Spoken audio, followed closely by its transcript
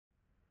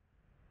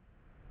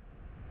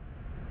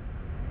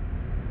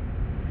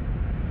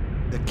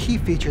The key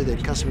feature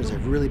that customers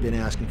have really been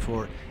asking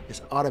for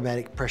is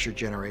automatic pressure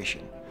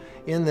generation.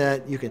 In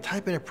that you can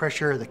type in a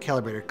pressure, the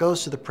calibrator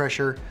goes to the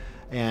pressure,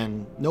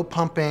 and no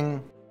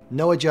pumping,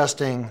 no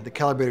adjusting, the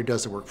calibrator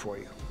does the work for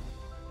you.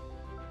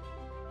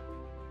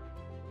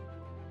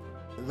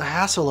 The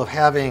hassle of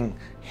having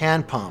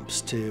hand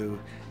pumps to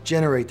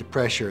generate the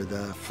pressure,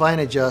 the fine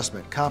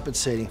adjustment,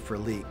 compensating for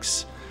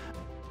leaks,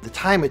 the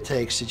time it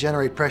takes to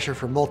generate pressure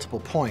from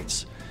multiple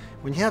points.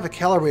 When you have a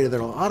calibrator that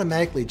will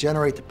automatically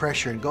generate the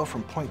pressure and go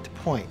from point to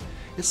point,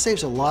 it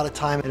saves a lot of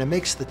time and it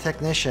makes the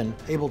technician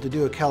able to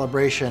do a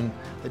calibration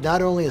that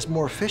not only is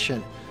more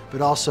efficient,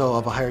 but also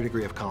of a higher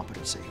degree of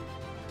competency.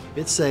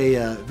 It's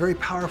a very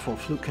powerful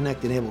Fluke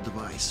Connect enabled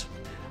device.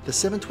 The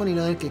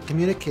 729 can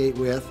communicate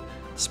with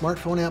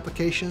smartphone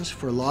applications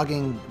for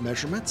logging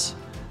measurements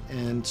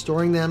and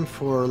storing them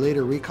for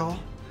later recall.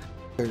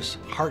 There's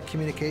HART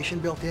communication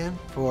built in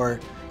for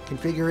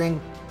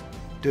configuring,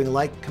 doing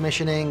light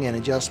commissioning and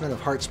adjustment of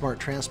HART smart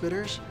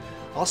transmitters.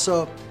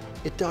 Also,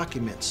 it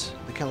documents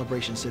the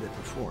calibrations that it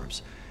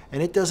performs,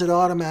 and it does it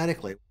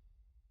automatically.